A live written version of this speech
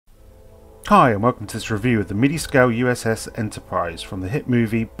Hi and welcome to this review of the midi-scale USS Enterprise from the hit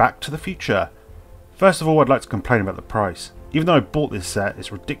movie Back to the Future. First of all, I'd like to complain about the price. Even though I bought this set,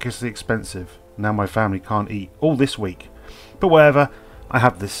 it's ridiculously expensive. Now my family can't eat all this week. But whatever, I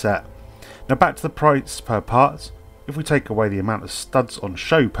have this set. Now back to the price per parts. If we take away the amount of studs on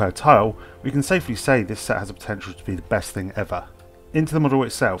show per tile, we can safely say this set has the potential to be the best thing ever. Into the model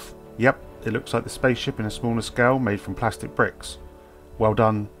itself. Yep, it looks like the spaceship in a smaller scale made from plastic bricks. Well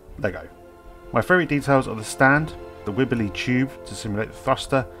done, Lego. My favourite details are the stand, the wibbly tube to simulate the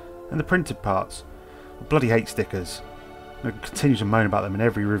thruster, and the printed parts. I bloody hate stickers. I continue to moan about them in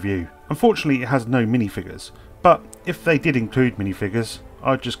every review. Unfortunately, it has no minifigures, but if they did include minifigures,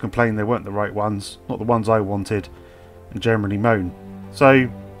 I'd just complain they weren't the right ones, not the ones I wanted, and generally moan. So,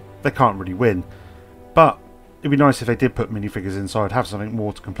 they can't really win. But it'd be nice if they did put minifigures in so I'd have something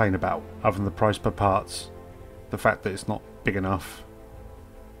more to complain about, other than the price per parts, the fact that it's not big enough.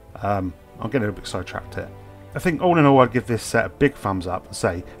 I'm getting a bit sidetracked here. I think all in all I'd give this set a big thumbs up and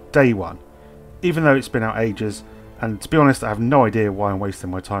say day one. Even though it's been out ages, and to be honest I have no idea why I'm wasting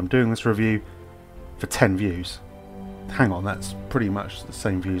my time doing this review for 10 views. Hang on, that's pretty much the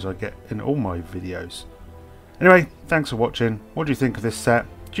same views I get in all my videos. Anyway, thanks for watching. What do you think of this set?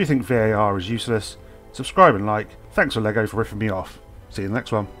 Do you think VAR is useless? Subscribe and like. Thanks for Lego for ripping me off. See you in the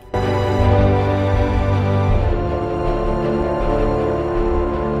next one.